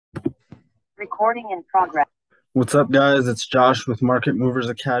Recording in progress. What's up, guys? It's Josh with Market Movers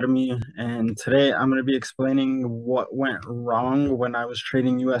Academy, and today I'm going to be explaining what went wrong when I was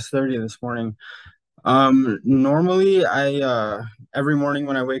trading US30 this morning. Normally, every morning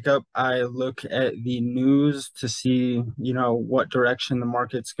when I wake up, I look at the news to see, what direction the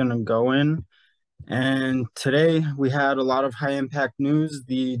market's going to go in. And today we had a lot of high impact news: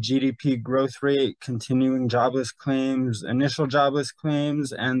 the GDP growth rate, continuing jobless claims, initial jobless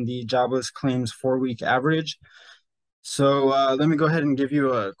claims, and the jobless claims 4-week average. So let me go ahead and give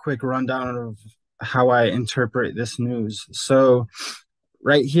you a quick rundown of how I interpret this news. So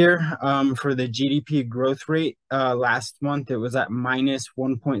right here, for the GDP growth rate, last month it was at minus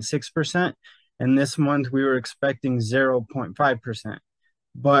 1.6%, and this month we were expecting 0.5%.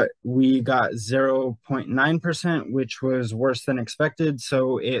 But we got 0.9%, which was worse than expected.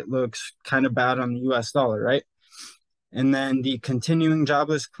 So it looks kind of bad on the US dollar, right? And then the continuing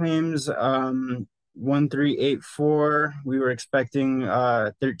jobless claims, 1384, we were expecting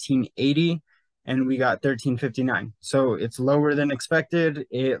 1380, and we got 1359. So it's lower than expected.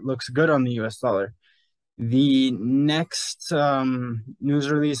 It looks good on the US dollar. The next news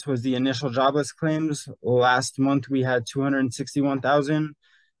release was the initial jobless claims. Last month we had 261,000.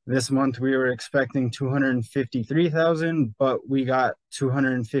 This month we were expecting 253,000, but we got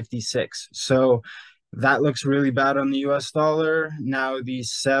 256. So that looks really bad on the US dollar. Now the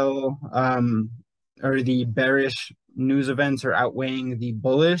the bearish news events are outweighing the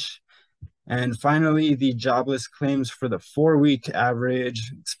bullish. And finally, the jobless claims for the 4-week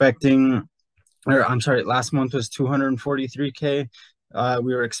average, last month was 243K.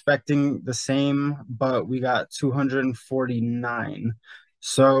 We were expecting the same, but we got 249.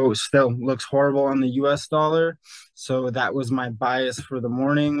 So still looks horrible on the US dollar. So that was my bias for the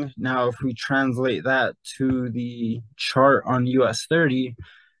morning. Now, if we translate that to the chart on US30,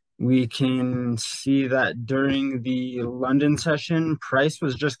 we can see that during the London session, price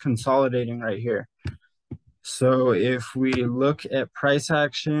was just consolidating right here. So if we look at price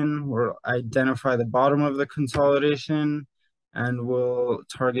action, we'll identify the bottom of the consolidation and we'll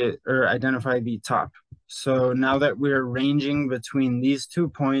target or identify the top. So now that we're ranging between these 2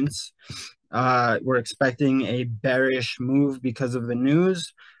 points, we're expecting a bearish move because of the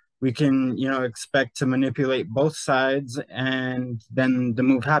news. We can, expect to manipulate both sides, and then the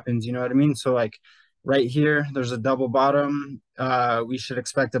move happens, you know what I mean? So like right here, there's a double bottom. We should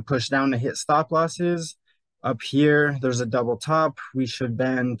expect a push down to hit stop losses. Up here, there's a double top. We should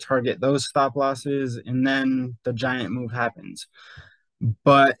then target those stop losses, and then the giant move happens.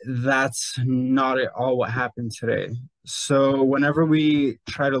 But that's not at all what happened today. So whenever we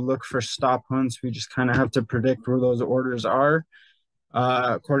try to look for stop hunts, we just kind of have to predict where those orders are.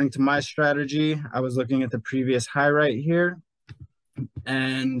 According to my strategy, I was looking at the previous high right here,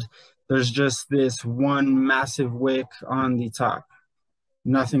 and there's just this one massive wick on the top.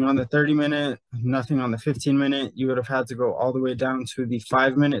 Nothing on the 30-minute, nothing on the 15-minute. You would have had to go all the way down to the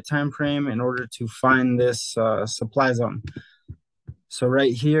 5-minute time frame in order to find this supply zone. So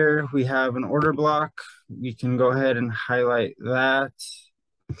right here, we have an order block. We can go ahead and highlight that.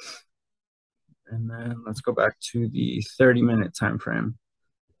 And then let's go back to the 30-minute time frame.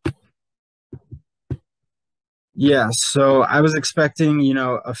 Yeah, so I was expecting,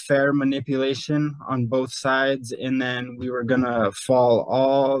 a fair manipulation on both sides, and then we were gonna fall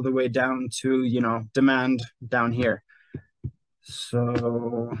all the way down to, demand down here.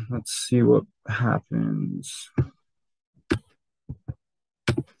 So let's see what happens.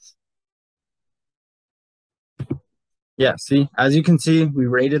 Yeah, see, as you can see, we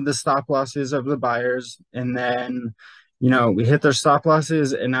rated the stop losses of the buyers, and then we hit their stop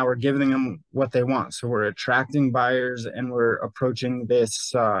losses, and now we're giving them what they want. So we're attracting buyers and we're approaching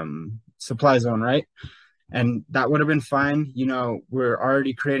this supply zone, right? And that would have been fine. We're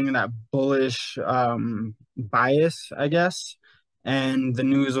already creating that bullish bias, I guess. And the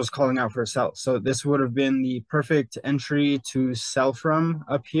news was calling out for a sell. So this would have been the perfect entry to sell from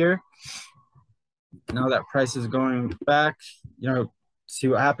up here. Now that price is going back, see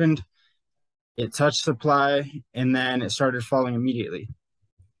what happened? It touched supply, and then it started falling immediately.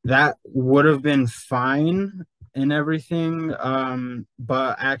 That would have been fine and everything,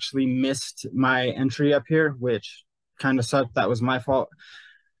 but I actually missed my entry up here, which kind of sucked. That was my fault.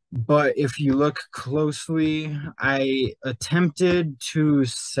 But if you look closely, I attempted to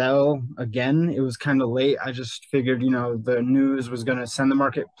sell again. It was kind of late. I just figured, the news was going to send the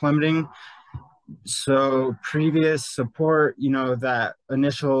market plummeting. So previous support, that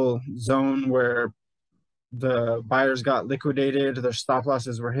initial zone where the buyers got liquidated, their stop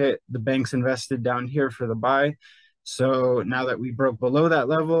losses were hit, the banks invested down here for the buy. So now that we broke below that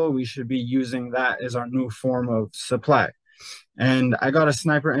level, we should be using that as our new form of supply. And I got a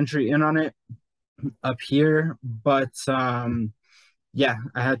sniper entry in on it up here, but yeah,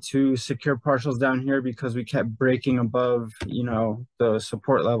 I had to secure partials down here because we kept breaking above, the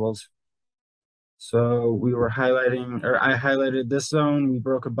support levels. So we were highlighting, or I highlighted this zone, we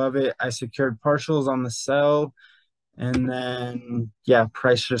broke above it. I secured partials on the sell, and then, yeah,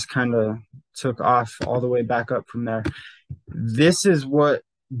 price just kind of took off all the way back up from there. This is what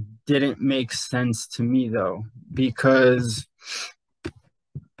didn't make sense to me, though, because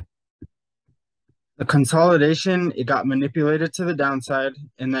the consolidation, it got manipulated to the downside,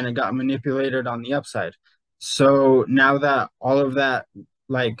 and then it got manipulated on the upside. So now that all of that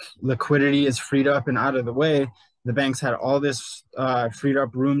liquidity is freed up and out of the way, the banks had all this freed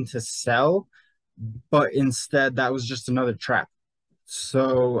up room to sell, but instead that was just another trap.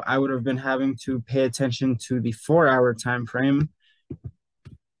 So I would have been having to pay attention to the 4-hour time frame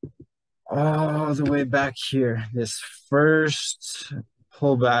all the way back here. This first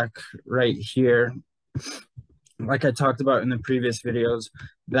pullback right here, like I talked about in the previous videos,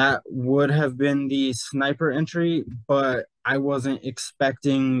 that would have been the sniper entry, but I wasn't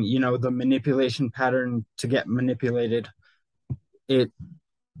expecting, the manipulation pattern to get manipulated. It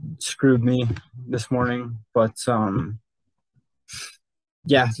screwed me this morning, but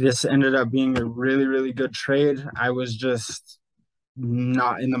yeah, this ended up being a really, really good trade. I was just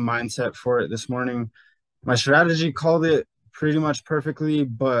not in the mindset for it this morning. My strategy called it pretty much perfectly,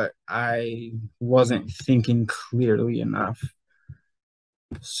 but I wasn't thinking clearly enough.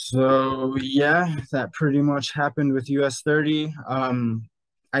 So yeah, that pretty much happened with US30.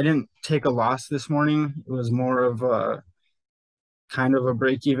 I didn't take a loss this morning. It was more of a kind of a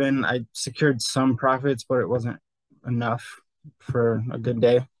break even. I secured some profits, but it wasn't enough for a good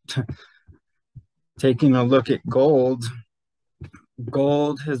day. Taking a look at gold,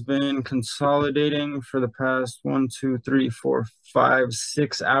 gold has been consolidating for the past 1, 2, 3, 4, 5,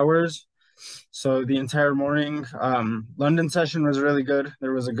 6 hours. So the entire morning, London session was really good.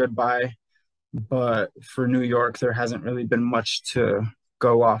 There was a good buy, but for New York, there hasn't really been much to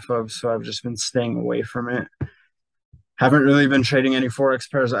go off of. So I've just been staying away from it. Haven't really been trading any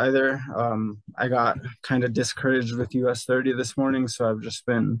Forex pairs either. I got kind of discouraged with US30 this morning. So I've just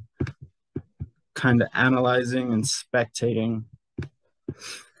been kind of analyzing and spectating.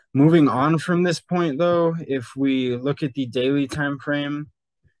 Moving on from this point, though, if we look at the daily time frame,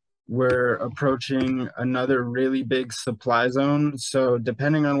 we're approaching another really big supply zone. So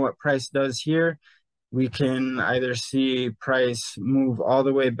depending on what price does here, we can either see price move all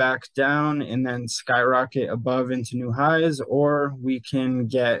the way back down and then skyrocket above into new highs, or we can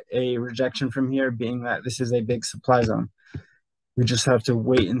get a rejection from here, being that this is a big supply zone. We just have to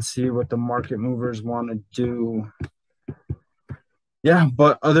wait and see what the market movers want to do. Yeah,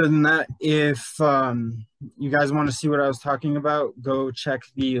 but other than that, if you guys want to see what I was talking about, go check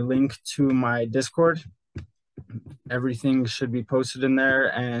the link to my Discord. Everything should be posted in there,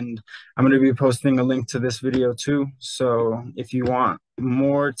 and I'm going to be posting a link to this video too. So if you want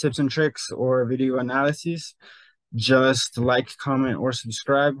more tips and tricks or video analyses, just like, comment, or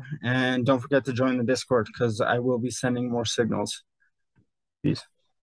subscribe. And don't forget to join the Discord because I will be sending more signals. Peace.